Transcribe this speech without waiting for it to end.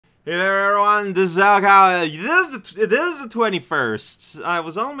Hey there, everyone. This is Alcow. It is the 21st. I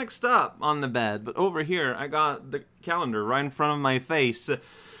was all mixed up on the bed, but over here I got the calendar right in front of my face.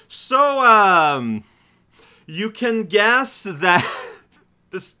 So, you can guess that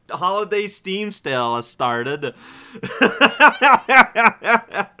this holiday Steam sale has started.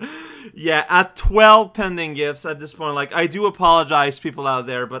 Yeah, at 12 pending gifts at this point. Like, I do apologize, people out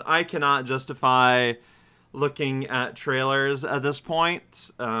there, but I cannot justify looking at trailers at this point,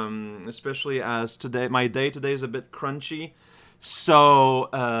 especially as my day today is a bit crunchy. So,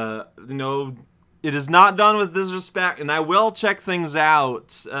 you know, it is not done with disrespect, and I will check things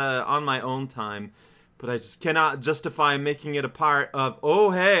out on my own time, but I just cannot justify making it a part of,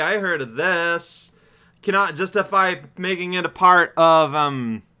 oh, hey, I heard of this. Cannot justify making it a part of,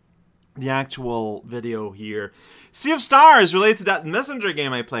 the actual video here. Sea of Stars related to that Messenger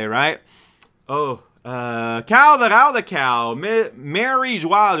game I play, right? Oh, Cow the Cow, Mary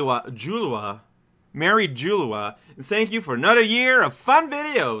Julua, and thank you for another year of fun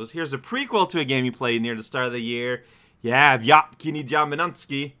videos. Here's a prequel to a game you played near the start of the year. Yeah, Vyapkini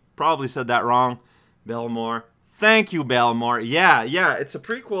Jaminunsky, probably said that wrong. Belmore, thank you, Belmore. Yeah, it's a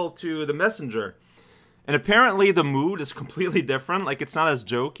prequel to The Messenger. And apparently the mood is completely different, like it's not as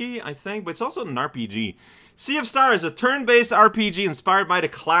jokey, I think, but it's also an RPG. Sea of Stars, a turn-based RPG inspired by the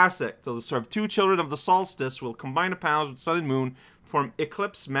classic. The sort of two children of the solstice will combine the powers with Sun and Moon to form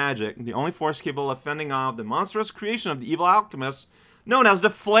Eclipse Magic, the only force capable of fending off the monstrous creation of the evil alchemist known as the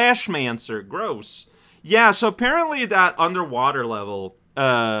Flashmancer. Gross. Yeah, so apparently that underwater level,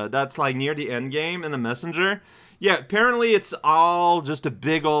 that's like near the end game in the Messenger. Yeah, apparently it's all just a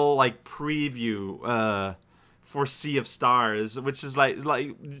big ol' like preview for Sea of Stars, which is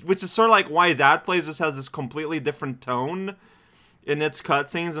which is sort of like why that place just has this completely different tone in its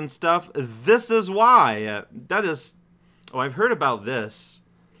cutscenes and stuff. This is why. That is, oh, I've heard about this.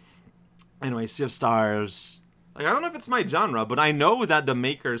 Anyway, Sea of Stars. Like, I don't know if it's my genre, but I know that the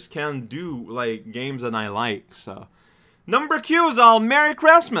makers can do like games that I like, so. Number Q is all Merry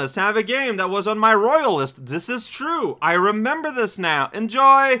Christmas. Have a game that was on my royal list. This is true. I remember this now.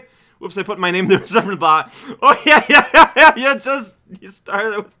 Enjoy. Whoops, I put my name there something about. Oh yeah. You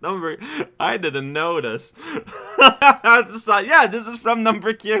started with number. I didn't notice. Yeah, this is from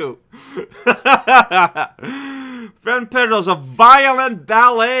Number Q. Friend Pedro's a violent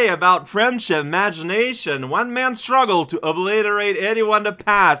ballet about friendship, imagination, one man's struggle to obliterate anyone the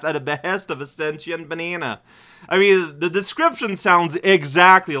path at the behest of a sentient banana. I mean, the description sounds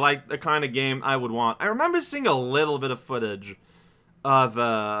exactly like the kind of game I would want. I remember seeing a little bit of footage of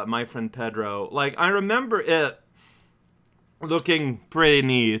my friend Pedro. Like, I remember it looking pretty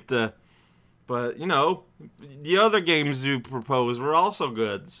neat. But, you know, the other games you proposed were also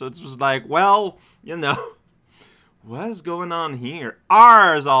good. So it's just like, well, you know, what is going on here?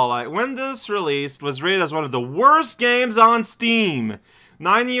 Ours, all like, when this released, was rated as one of the worst games on Steam.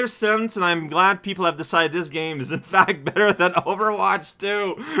 9 years since, and I'm glad people have decided this game is in fact better than Overwatch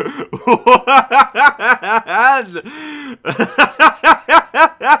 2.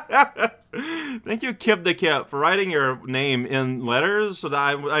 Thank you, Kip the Kip, for writing your name in letters so that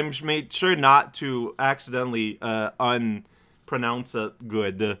I'm made sure not to accidentally unpronounce it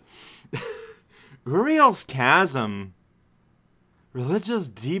good. Uriel's Chasm. Religious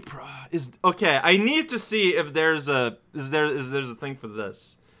deep is okay. I need to see if there's a there's a thing for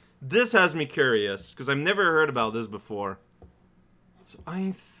this. This has me curious because I've never heard about this before. So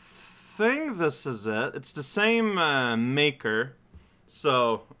I think this is it. It's the same maker,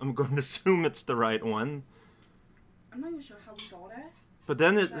 so I'm going to assume it's the right one. I'm not even sure how we got it. But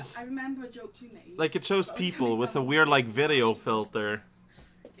then it's I remember a joke you made. Like it shows people with a weird like video filter.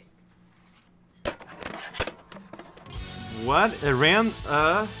 What? It ran,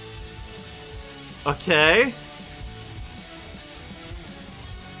 okay.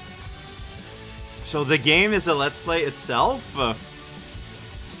 So the game is a Let's Play itself?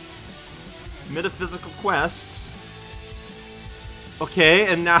 Metaphysical Quest.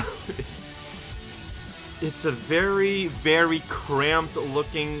 Okay, and now it's a very, very cramped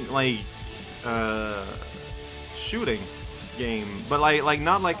looking, like, shooting game. But like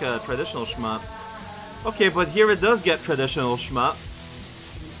not like a traditional shmup. Okay, but here it does get traditional shmup.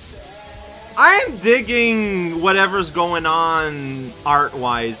 I'm digging whatever's going on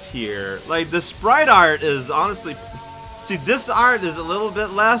art-wise here. Like, the sprite art is honestly... See, this art is a little bit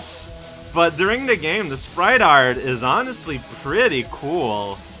less, but during the game, the sprite art is honestly pretty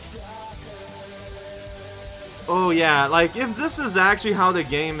cool. Oh yeah, like, if this is actually how the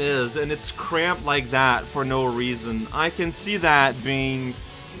game is, and it's cramped like that for no reason, I can see that being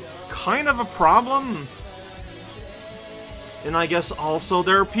kind of a problem. And I guess also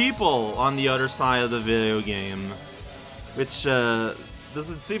there are people on the other side of the video game. Which,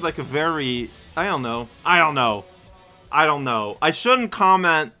 doesn't seem like a very... I don't know. I shouldn't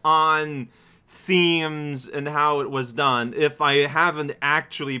comment on themes and how it was done if I haven't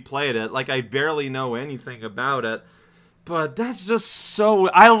actually played it. Like, I barely know anything about it. But that's just so...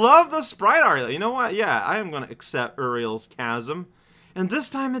 I love the sprite art. You know what? Yeah, I am going to accept Uriel's Chasm. And this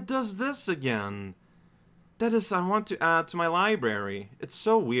time it does this again. That is, I want to add to my library. It's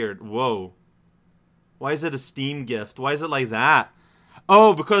so weird. Whoa. Why is it a Steam gift? Why is it like that?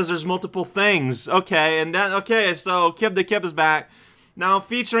 Oh, because there's multiple things. Okay, and then, okay, so Kib the Kip is back. Now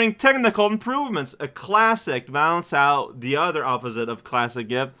featuring technical improvements. A classic to balance out the other opposite of classic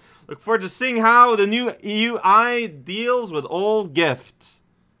gift. Look forward to seeing how the new UI deals with old gift.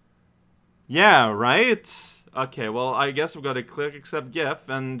 Yeah, right? Okay, well, I guess we've got to click accept GIF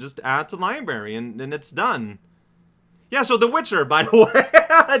and just add to library, and it's done. Yeah, so The Witcher, by the way,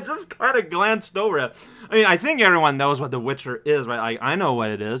 I just kind of glanced over it. I mean, I think everyone knows what The Witcher is, right? I know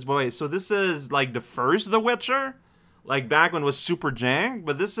what it is, but wait, so this is, like, the first The Witcher? Like, back when it was super jank?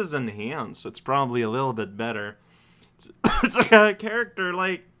 But this is enhanced, so it's probably a little bit better. It's like a character,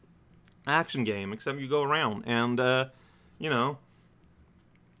 like, action game, except you go around, and, you know...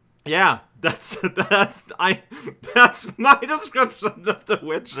 Yeah, that's my description of The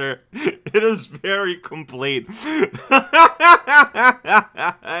Witcher. It is very complete.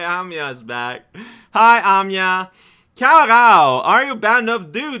 Anya is back. Hi, Anya. Kalrao, are you bad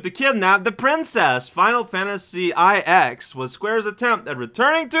enough dude to kidnap the princess? Final Fantasy IX was Square's attempt at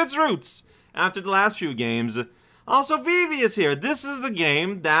returning to its roots after the last few games. Also, Vivi is here. This is the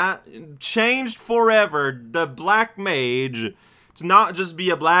game that changed forever the Black Mage to not just be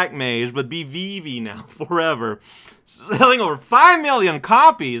a black mage, but be Vivi now, forever. Selling over 5 million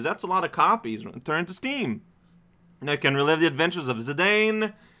copies. That's a lot of copies. Return to Steam. Now you can relive the adventures of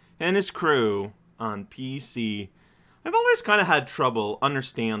Zidane and his crew on PC. I've always kind of had trouble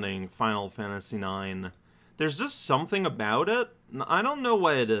understanding Final Fantasy IX. There's just something about it. I don't know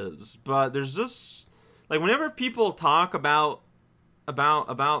what it is, but there's just... Like, whenever people talk about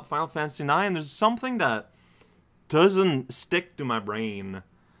Final Fantasy IX, there's something that doesn't stick to my brain.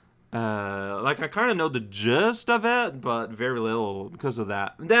 Like, I kind of know the gist of it, but very little because of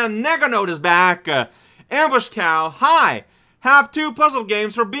that. Then Neganote is back. Ambush Cow, hi! Have 2 puzzle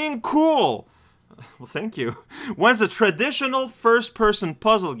games for being cool. Well, thank you. One's a traditional first-person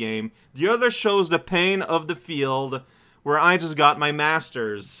puzzle game. The other shows the pain of the field, where I just got my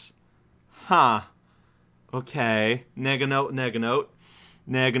masters. Huh. Okay. Neganote, Neganote.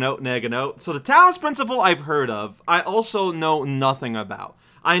 Neganote. So the Talos Principle I've heard of. I also know nothing about.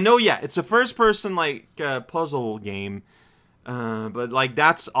 I know, yeah, it's a first-person, like, puzzle game. But, like,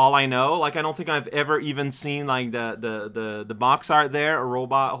 that's all I know. Like, I don't think I've ever even seen, like, the box art there. A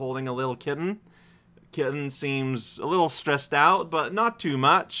robot holding a little kitten. Kitten seems a little stressed out, but not too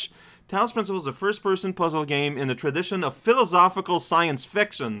much. Talos Principle is a first-person puzzle game in the tradition of philosophical science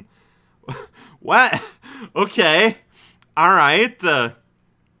fiction. What? Okay. Alright.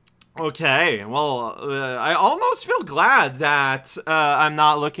 Okay, well, I almost feel glad that I'm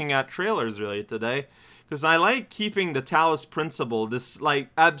not looking at trailers really today, because I like keeping the Talos Principle, this,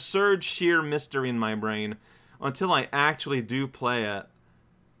 like, absurd sheer mystery in my brain, until I actually do play it.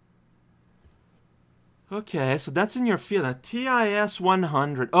 Okay, so that's in your field. A TIS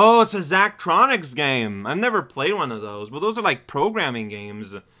 100. Oh, it's a Zachtronics game. I've never played one of those, but those are like programming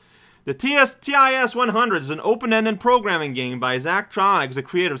games. The TIS 100 is an open-ended programming game by Zachtronics, the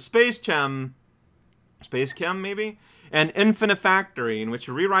creator of Space Chem, maybe? And Infinite Factory, in which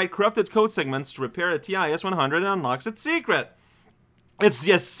you rewrite corrupted code segments to repair the TIS 100 and unlocks its secret. It's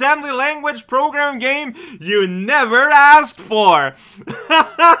the assembly language program game you never asked for.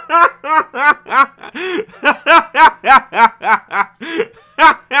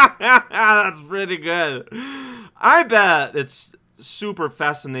 That's pretty good. I bet it's super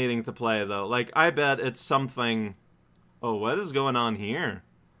fascinating to play, though. Like, I bet it's something... Oh, what is going on here?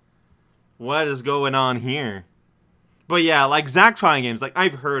 What is going on here? But yeah, like Zachtronics games, like,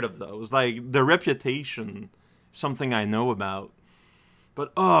 I've heard of those. Like, the reputation, something I know about.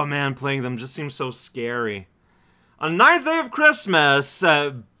 But, oh man, playing them just seems so scary. On the 9th day of Christmas,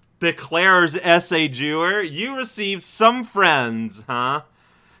 declares S.A. Jewer, you received some friends, huh?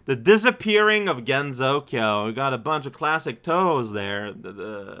 The Disappearing of Genzokyo. We got a bunch of classic toes there.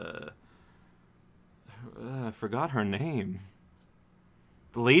 I forgot her name.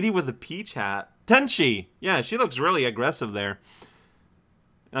 The lady with the peach hat. Tenchi! Yeah, she looks really aggressive there.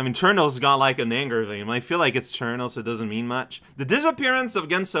 I mean, Cherno's got like an anger theme. I feel like it's Cherno, so it doesn't mean much. The Disappearance of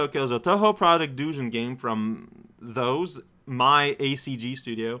Gensokyo is a Toho Project Fusion game from those my ACG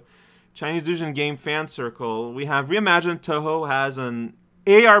studio, Chinese Illusion Game Fan Circle, we have reimagined Toho has an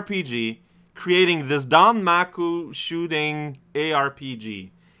ARPG creating this Danmaku shooting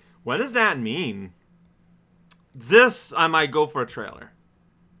ARPG. What does that mean? This, I might go for a trailer.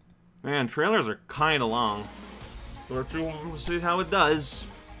 Man, trailers are kind of long. Let's see how it does.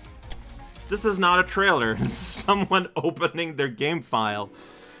 This is not a trailer. This is someone opening their game file.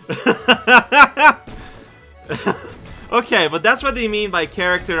 Okay, but that's what they mean by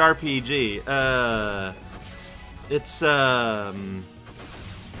character RPG. It's, yeah,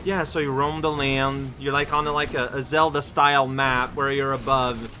 so you roam the land. You're like on a Zelda-style map where you're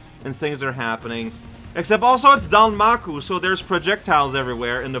above and things are happening. Except also it's Danmaku, so there's projectiles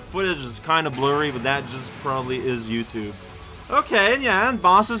everywhere, and the footage is kind of blurry, but that just probably is YouTube. Okay, yeah, and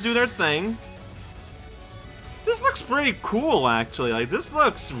bosses do their thing. This looks pretty cool, actually. Like, this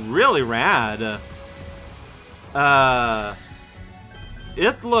looks really rad.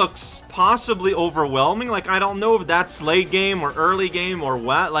 It looks possibly overwhelming. Like, I don't know if that's late game or early game or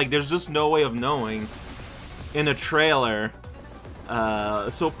what. Like, there's just no way of knowing in a trailer.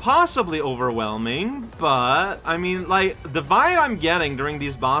 So possibly overwhelming, but I mean, like, the vibe I'm getting during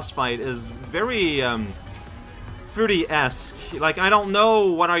these boss fight is very fruity-esque. Like, I don't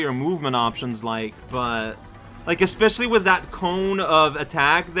know what are your movement options like, but like, especially with that cone of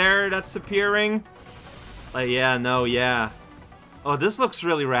attack there that's appearing. Like, yeah, no, yeah. Oh, this looks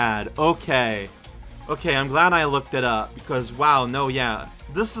really rad. Okay. Okay, I'm glad I looked it up because wow, no, yeah.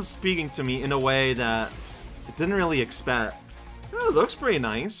 This is speaking to me in a way that I didn't really expect. Oh, it looks pretty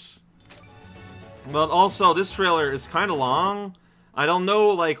nice. But also, this trailer is kind of long. I don't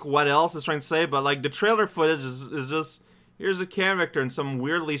know, like, what else it's trying to say, but, like, the trailer footage is just... Here's a character and some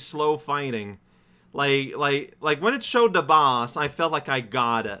weirdly slow fighting. Like, when it showed the boss, I felt like I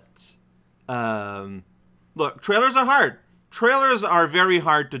got it. Look, trailers are hard. Trailers are very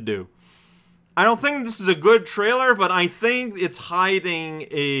hard to do. I don't think this is a good trailer, but I think it's hiding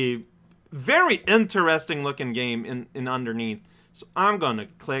a very interesting looking game in underneath. So I'm gonna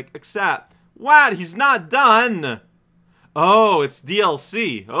click accept. What? He's not done! Oh, it's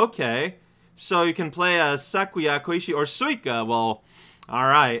DLC. Okay. So you can play as Sakuya, Koichi, or Suika. Well,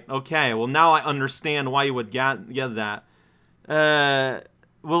 alright. Okay. Well, now I understand why you would get that.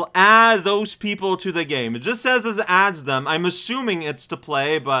 We'll add those people to the game. It just says it adds them. I'm assuming it's to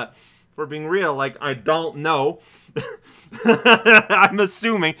play, but for being real, like, I don't know. I'm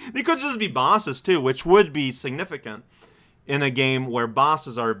assuming. They could just be bosses, too, which would be significant in a game where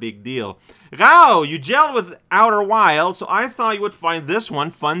bosses are a big deal. Rao, you gelled with Outer Wilds, so I thought you would find this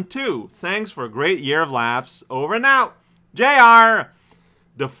one fun, too. Thanks for a great year of laughs. Over and out. JR!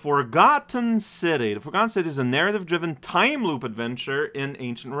 The Forgotten City. The Forgotten City is a narrative-driven time loop adventure in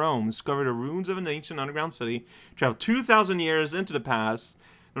ancient Rome. Discover the ruins of an ancient underground city, travel 2,000 years into the past,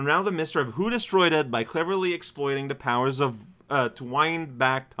 and unravel the mystery of who destroyed it by cleverly exploiting the powers of to wind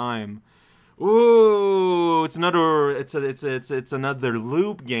back time. Ooh, it's another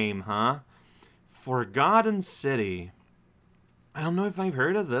loop game, huh? Forgotten City. I don't know if I've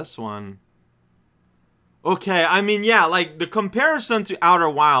heard of this one. Okay, I mean, yeah, like, the comparison to Outer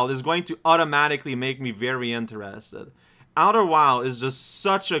Wild is going to automatically make me very interested. Outer Wild is just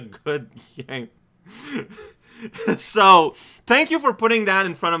such a good game. So, thank you for putting that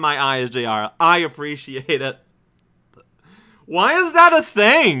in front of my eyes, JR. I appreciate it. Why is that a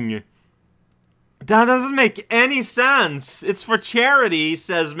thing? That doesn't make any sense. It's for charity,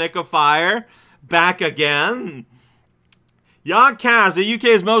 says Mikofire. Back again. Yogcast, the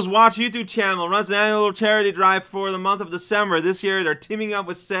UK's most watched YouTube channel, runs an annual charity drive for the month of December. This year, they're teaming up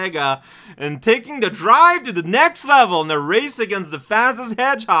with Sega and taking the drive to the next level in the race against the fastest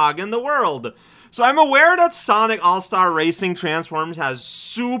hedgehog in the world. So I'm aware that Sonic All-Star Racing Transformers has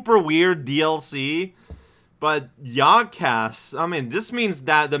super weird DLC, but Yogcast, I mean, this means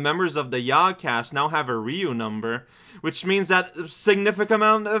that the members of the Yogcast now have a Ryu number, which means that a significant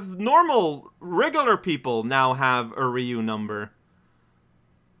amount of normal, regular people now have a Ryu number.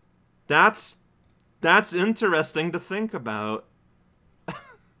 That's interesting to think about.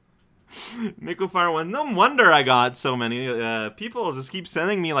 Mikofire went, no wonder I got so many. People just keep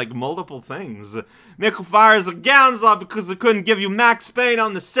sending me, like, multiple things. Mikofire's a Ganza because I couldn't give you Max Payne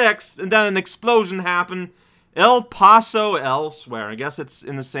on the 6th, and then an explosion happened. El Paso elsewhere. I guess it's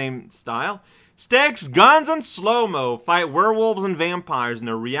in the same style. Stakes, guns, and slow-mo. Fight werewolves and vampires in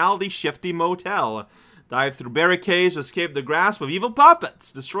a reality-shifty motel. Dive through barricades to escape the grasp of evil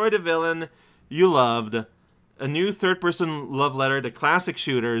puppets. Destroy the villain you loved. A new third-person love letter to classic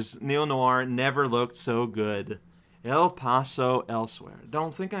shooters. Neo-noir never looked so good. El Paso elsewhere.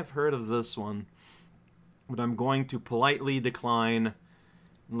 Don't think I've heard of this one. but I'm going to politely decline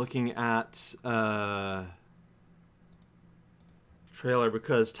looking at trailer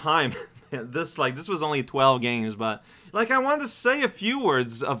because time. this was only 12 games, but like I wanted to say a few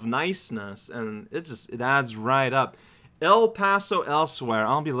words of niceness, and it adds right up. El Paso Elsewhere.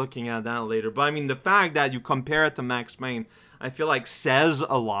 I'll be looking at that later, but I mean the fact that you compare it to Max Payne, I feel like says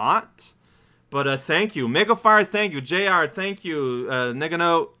a lot. But thank you, Megafire. Thank you, JR. Thank you,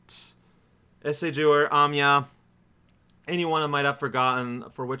 Neganote, Esejur, Amya. Anyone I might have forgotten,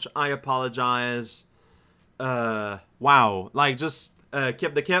 for which I apologize. Wow. Like, just,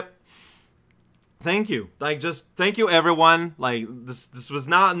 Kip the Kip. Thank you. Like, just, thank you, everyone. Like, this was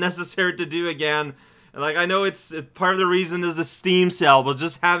not necessary to do again. Like, I know it's, part of the reason is the Steam sale, but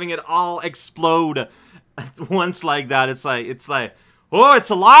just having it all explode at once like that, it's like, oh, it's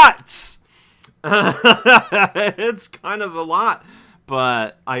a lot! It's kind of a lot,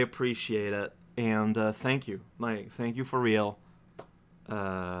 but I appreciate it. And thank you. Like, thank you for real.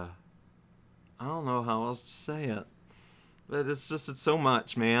 I don't know how else to say it. But it's so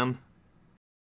much, man.